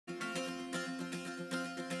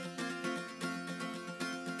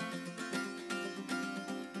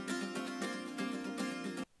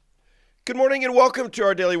Good morning and welcome to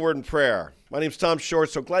our daily word and prayer. My name is Tom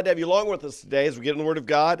Short, so glad to have you along with us today as we get in the Word of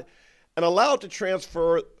God and allow it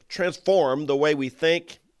to transform the way we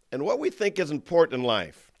think and what we think is important in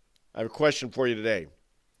life. I have a question for you today.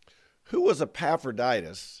 Who was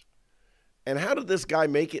Epaphroditus and how did this guy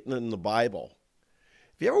make it in the Bible?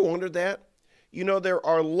 Have you ever wondered that? You know, there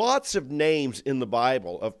are lots of names in the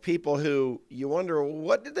Bible of people who you wonder,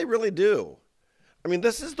 what did they really do? I mean,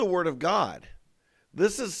 this is the Word of God.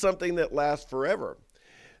 This is something that lasts forever.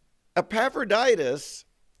 Epaphroditus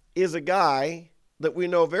is a guy that we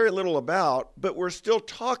know very little about, but we're still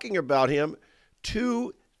talking about him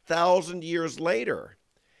 2,000 years later.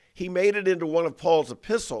 He made it into one of Paul's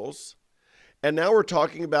epistles, and now we're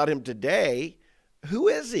talking about him today. Who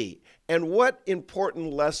is he? And what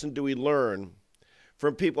important lesson do we learn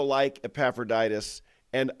from people like Epaphroditus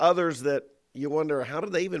and others that you wonder, how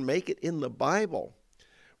did they even make it in the Bible?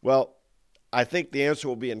 Well, I think the answer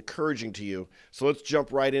will be encouraging to you. So let's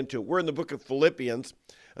jump right into it. We're in the book of Philippians.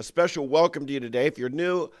 A special welcome to you today. If you're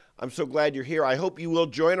new, I'm so glad you're here. I hope you will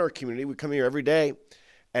join our community. We come here every day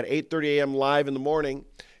at 8:30 a.m. live in the morning.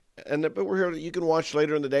 But we're here that you can watch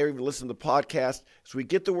later in the day or even listen to the podcast as we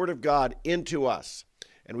get the Word of God into us.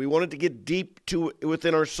 And we want it to get deep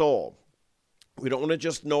within our soul. We don't want to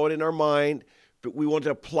just know it in our mind, but we want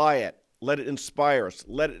to apply it. Let it inspire us.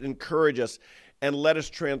 Let it encourage us. And let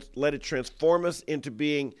it transform us into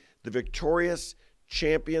being the victorious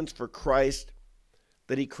champions for Christ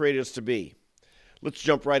that he created us to be. Let's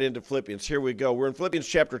jump right into Philippians. Here we go. We're in Philippians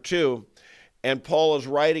chapter 2, and Paul is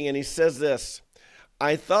writing, and he says this,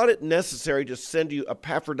 I thought it necessary to send you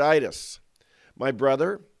Epaphroditus, my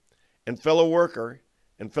brother and fellow worker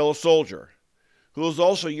and fellow soldier, who is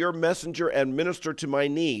also your messenger and minister to my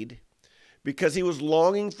need, because he was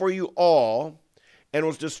longing for you all and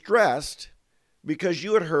was distressed because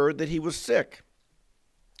you had heard that he was sick.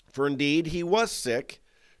 For indeed he was sick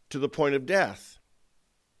to the point of death.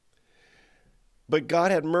 But God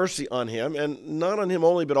had mercy on him, and not on him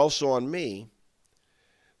only, but also on me,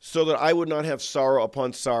 so that I would not have sorrow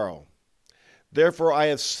upon sorrow. Therefore I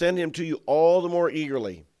have sent him to you all the more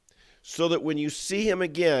eagerly, so that when you see him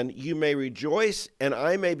again, you may rejoice, and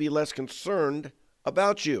I may be less concerned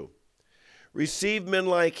about you. Receive him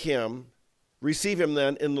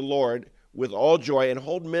then in the Lord, with all joy, and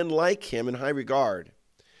hold men like him in high regard,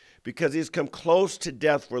 because he has come close to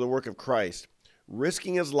death for the work of Christ,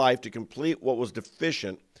 risking his life to complete what was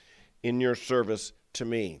deficient in your service to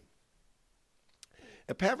me.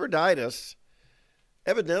 Epaphroditus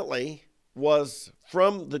evidently was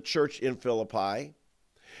from the church in Philippi.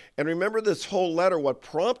 And remember this whole letter, what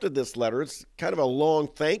prompted this letter, it's kind of a long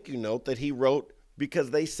thank you note that he wrote because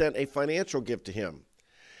they sent a financial gift to him.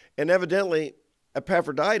 And evidently,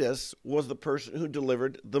 Epaphroditus was the person who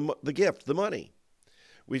delivered the gift, the money.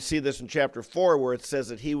 We see this in chapter 4 where it says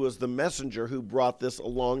that he was the messenger who brought this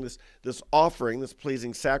along, this offering, this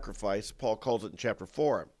pleasing sacrifice. Paul calls it in chapter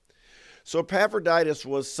 4. So Epaphroditus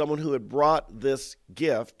was someone who had brought this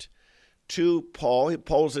gift to Paul.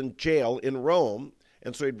 Paul was in jail in Rome,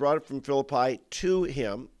 and so he brought it from Philippi to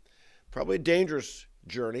him. Probably a dangerous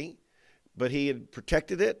journey, but he had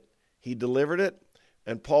protected it, he delivered it,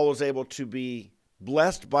 and Paul was able to be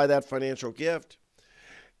blessed by that financial gift.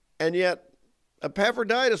 And yet,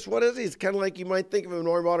 Epaphroditus, what is he? It's kind of like you might think of him in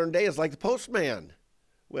our modern day as like the postman.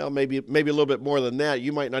 Well, maybe a little bit more than that.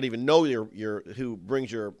 You might not even know who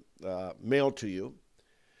brings your mail to you.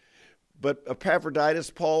 But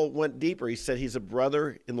Epaphroditus, Paul went deeper. He said he's a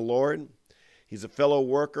brother in the Lord. He's a fellow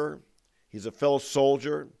worker. He's a fellow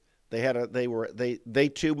soldier. They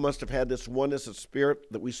too must have had this oneness of spirit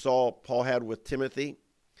that we saw Paul had with Timothy.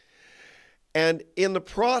 And in the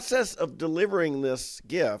process of delivering this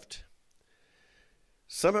gift,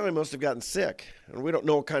 somehow he must have gotten sick. And we don't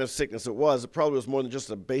know what kind of sickness it was. It probably was more than just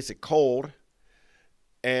a basic cold.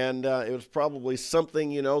 And it was probably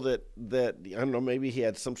something, that I don't know, maybe he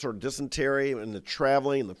had some sort of dysentery and the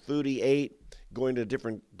traveling and the food he ate, going to a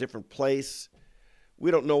different place.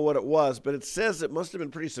 We don't know what it was, but it says it must have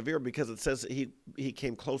been pretty severe because it says that he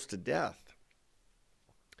came close to death.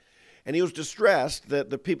 And he was distressed that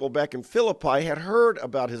the people back in Philippi had heard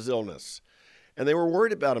about his illness. And they were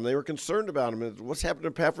worried about him. They were concerned about him. What's happened to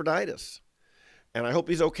Epaphroditus? And I hope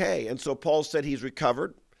he's okay. And so Paul said he's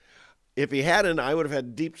recovered. If he hadn't, I would have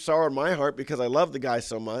had deep sorrow in my heart because I love the guy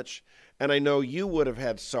so much. And I know you would have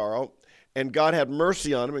had sorrow. And God had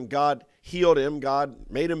mercy on him. And God healed him. God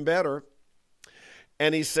made him better.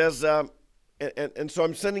 And he says, and so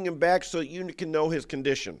I'm sending him back so that you can know his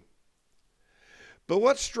condition. But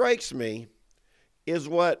what strikes me is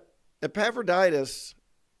what Epaphroditus,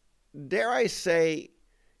 dare I say,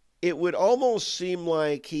 it would almost seem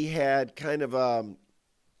like he had kind of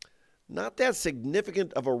not that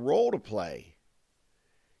significant of a role to play,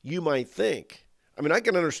 you might think. I mean, I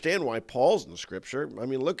can understand why Paul's in the Scripture. I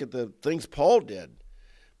mean, look at the things Paul did.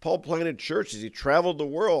 Paul planted churches. He traveled the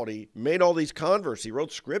world. He made all these converts. He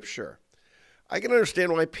wrote Scripture. I can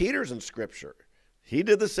understand why Peter's in Scripture. He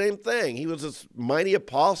did the same thing. He was this mighty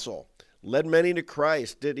apostle, led many to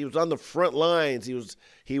Christ. He was on the front lines.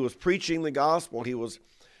 He was preaching the gospel.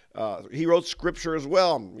 He wrote Scripture as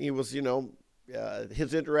well. He was,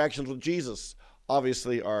 his interactions with Jesus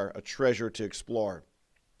obviously are a treasure to explore.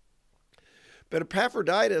 But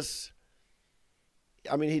Epaphroditus,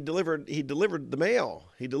 I mean, he delivered the mail.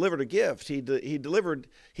 He delivered a gift.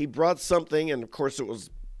 He brought something, and of course it was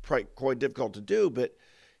quite difficult to do, but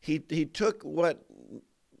he took what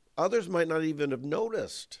others might not even have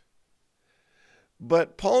noticed.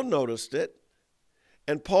 But Paul noticed it,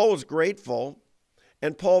 and Paul was grateful,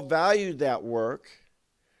 and Paul valued that work,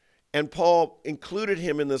 and Paul included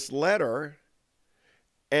him in this letter,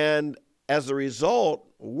 and as a result,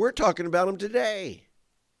 we're talking about him today.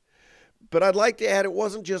 But I'd like to add, it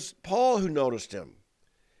wasn't just Paul who noticed him.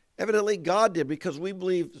 Evidently, God did, because we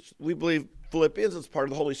believe Philippians is part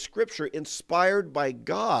of the Holy Scripture, inspired by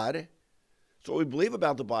God. That's what we believe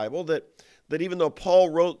about the Bible, that even though Paul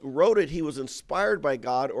wrote it, he was inspired by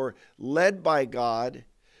God or led by God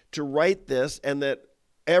to write this, and that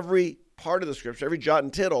every part of the Scripture, every jot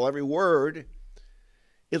and tittle, every word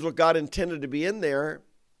is what God intended to be in there.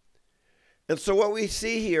 And so what we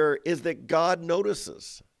see here is that God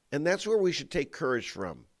notices, and that's where we should take courage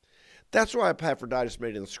from. That's why Epaphroditus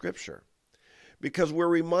made it in the Scripture, because we're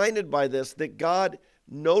reminded by this that God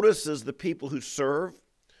notices the people who serve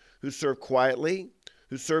quietly,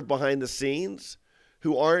 who serve behind the scenes,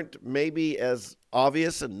 who aren't maybe as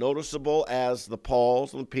obvious and noticeable as the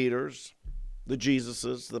Pauls and the Peters, the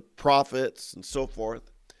Jesuses, the prophets, and so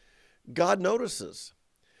forth. God notices.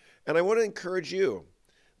 And I want to encourage you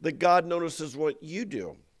that God notices what you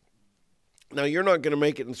do. Now, you're not going to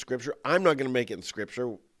make it in Scripture. I'm not going to make it in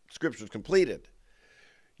Scripture. Scripture is completed.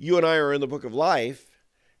 You and I are in the book of life,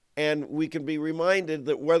 and we can be reminded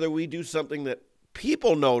that whether we do something that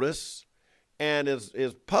people notice and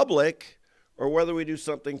is public, or whether we do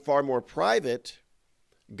something far more private,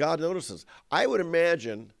 God notices. I would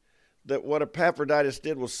imagine that what Epaphroditus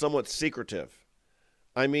did was somewhat secretive.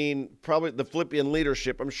 I mean, probably the Philippian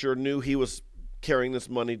leadership, I'm sure, knew he was carrying this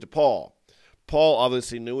money to Paul. Paul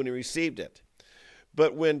obviously knew when he received it.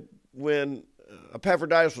 But when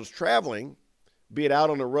Epaphroditus was traveling, be it out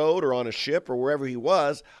on the road or on a ship or wherever he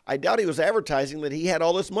was, I doubt he was advertising that he had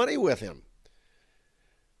all this money with him.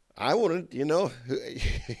 I wouldn't, you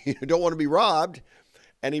don't want to be robbed.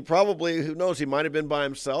 And he probably, who knows, he might have been by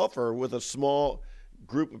himself or with a small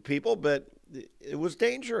group of people, but it was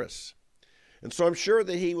dangerous. And so I'm sure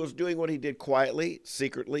that he was doing what he did quietly,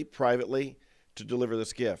 secretly, privately, to deliver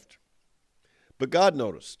this gift. But God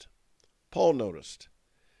noticed. Paul noticed.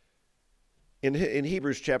 In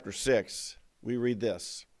Hebrews chapter 6, we read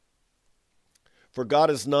this. For God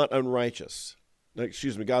is not unrighteous. God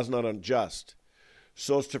is not unjust,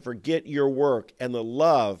 so as to forget your work and the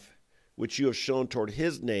love which you have shown toward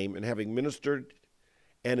his name, and having ministered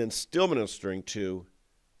and in still ministering to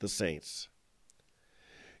the saints.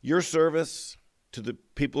 Your service to the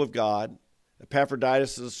people of God,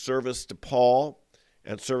 Epaphroditus' service to Paul,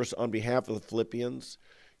 and service on behalf of the Philippians,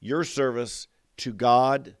 your service to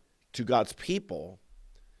God, to God's people,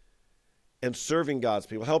 and serving God's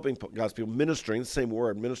people, helping God's people, ministering, the same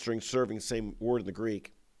word, ministering, serving, same word in the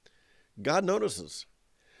Greek. God notices.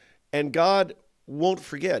 And God won't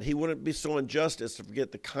forget. He wouldn't be so unjust as to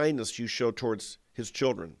forget the kindness you show towards his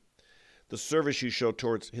children, the service you show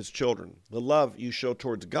towards his children, the love you show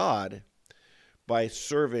towards God by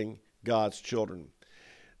serving God's children.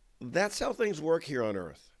 That's how things work here on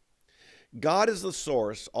earth. God is the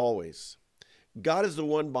source always. God is the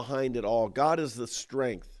one behind it all. God is the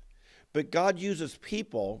strength. But God uses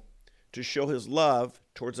people to show his love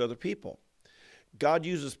towards other people. God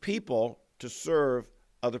uses people to serve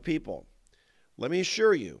other people. Let me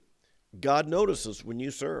assure you, God notices when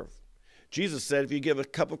you serve. Jesus said if you give a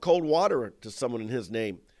cup of cold water to someone in his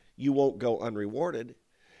name, you won't go unrewarded.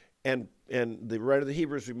 And the writer of the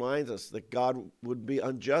Hebrews reminds us that God would be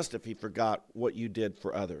unjust if he forgot what you did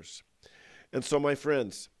for others. And so, my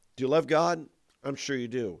friends, do you love God? I'm sure you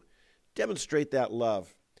do. Demonstrate that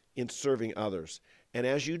love in serving others. And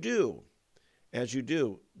as you do,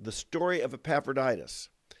 the story of Epaphroditus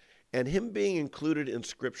and him being included in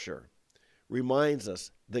Scripture reminds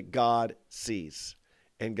us that God sees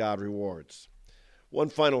and God rewards. One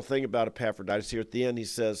final thing about Epaphroditus here at the end, he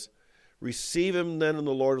says, Receive him then in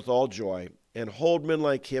the Lord with all joy, and hold men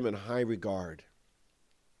like him in high regard.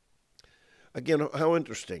 Again, how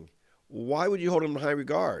interesting. Why would you hold him in high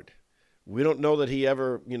regard? We don't know that he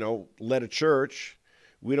ever, led a church.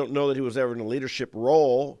 We don't know that he was ever in a leadership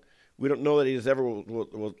role. We don't know that he was ever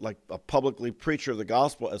was like a publicly preacher of the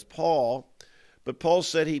gospel as Paul. But Paul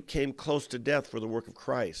said he came close to death for the work of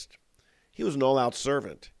Christ. He was an all-out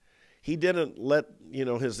servant. He didn't let,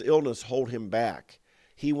 his illness hold him back.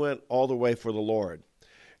 He went all the way for the Lord.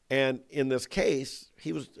 And in this case,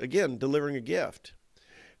 he was, again, delivering a gift.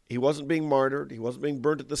 He wasn't being martyred. He wasn't being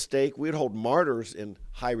burnt at the stake. We'd hold martyrs in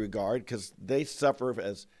high regard because they suffer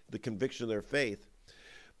as the conviction of their faith.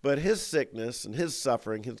 But his sickness and his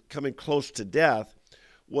suffering, his coming close to death,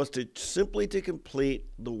 was simply to complete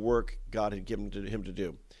the work God had given him to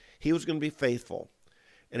do. He was going to be faithful,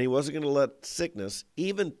 and he wasn't going to let sickness,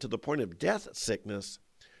 even to the point of death sickness,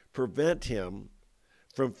 prevent him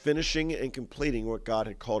from finishing and completing what God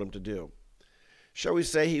had called him to do. Shall we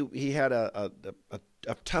say he had a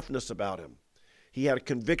toughness about him. He had a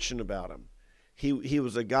conviction about him. He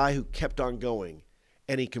was a guy who kept on going,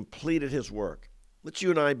 and he completed his work. Let's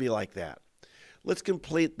you and I be like that. Let's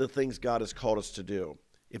complete the things God has called us to do.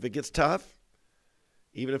 If it gets tough,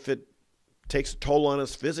 even if it takes a toll on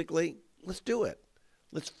us physically, let's do it.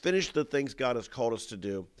 Let's finish the things God has called us to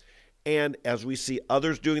do. And as we see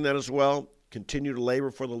others doing that as well, continue to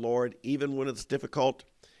labor for the Lord, even when it's difficult,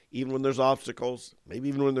 even when there's obstacles, maybe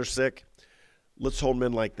even when they're sick. Let's hold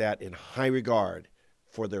men like that in high regard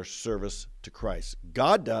for their service to Christ.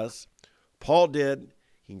 God does. Paul did.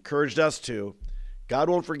 He encouraged us to. God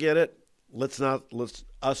won't forget it. Let's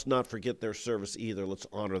us not forget their service either. Let's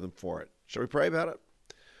honor them for it. Shall we pray about it?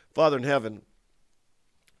 Father in heaven,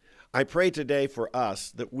 I pray today for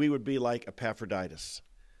us that we would be like Epaphroditus.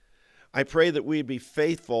 I pray that we'd be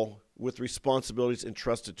faithful with responsibilities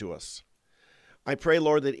entrusted to us. I pray,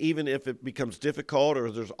 Lord, that even if it becomes difficult or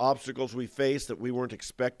there's obstacles we face that we weren't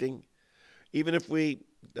expecting, even if we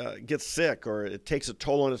get sick or it takes a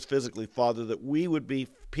toll on us physically, Father, that we would be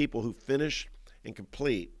people who finish and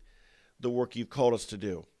complete the work you've called us to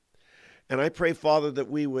do. And I pray, Father, that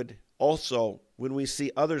we would also, when we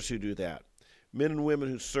see others who do that, men and women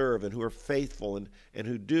who serve and who are faithful and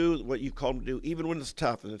who do what you've called them to do, even when it's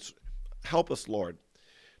tough, and help us, Lord,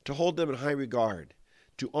 to hold them in high regard,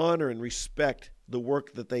 to honor and respect the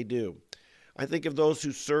work that they do. I think of those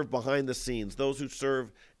who serve behind the scenes, those who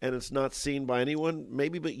serve and it's not seen by anyone,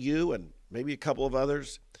 maybe but you and maybe a couple of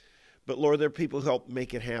others. But Lord, there are people who help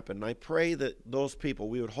make it happen. And I pray that those people,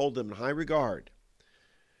 we would hold them in high regard.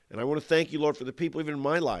 And I want to thank you, Lord, for the people even in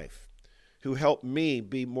my life who helped me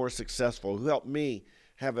be more successful, who helped me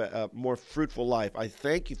have a more fruitful life. I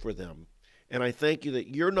thank you for them. And I thank you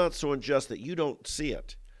that you're not so unjust that you don't see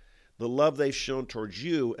it, the love they've shown towards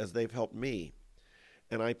you as they've helped me.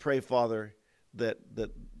 And I pray, Father, that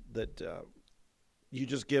you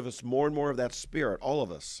just give us more and more of that spirit, all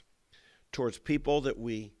of us, towards people that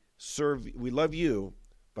we serve. We love you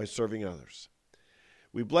by serving others.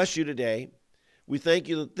 We bless you today. We thank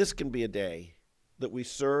you that this can be a day that we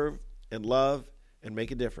serve and love and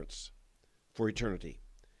make a difference for eternity.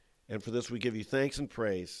 And for this we give you thanks and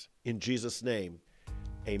praise. In Jesus' name,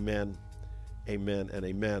 amen, amen, and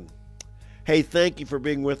amen. Hey, thank you for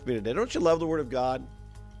being with me today. Don't you love the Word of God?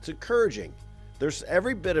 It's encouraging. There's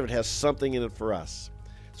every bit of it has something in it for us.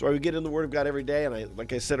 That's why we get in the Word of God every day. And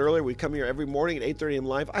like I said earlier, we come here every morning at 8:30 a.m.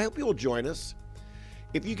 live. I hope you will join us.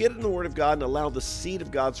 If you get in the Word of God and allow the seed of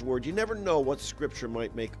God's Word, you never know what Scripture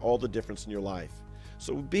might make all the difference in your life.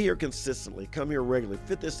 So be here consistently. Come here regularly.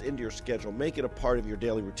 Fit this into your schedule. Make it a part of your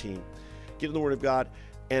daily routine. Get in the Word of God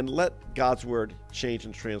and let God's Word change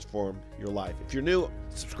and transform your life. If you're new,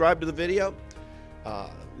 subscribe to the video.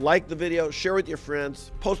 Like the video, share with your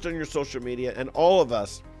friends, post on your social media, and all of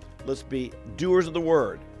us, let's be doers of the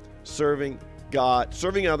Word, serving God,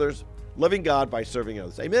 serving others, loving God by serving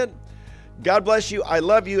others. Amen. God bless you. I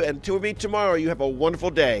love you. And until we meet tomorrow, you have a wonderful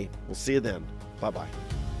day. We'll see you then. Bye-bye.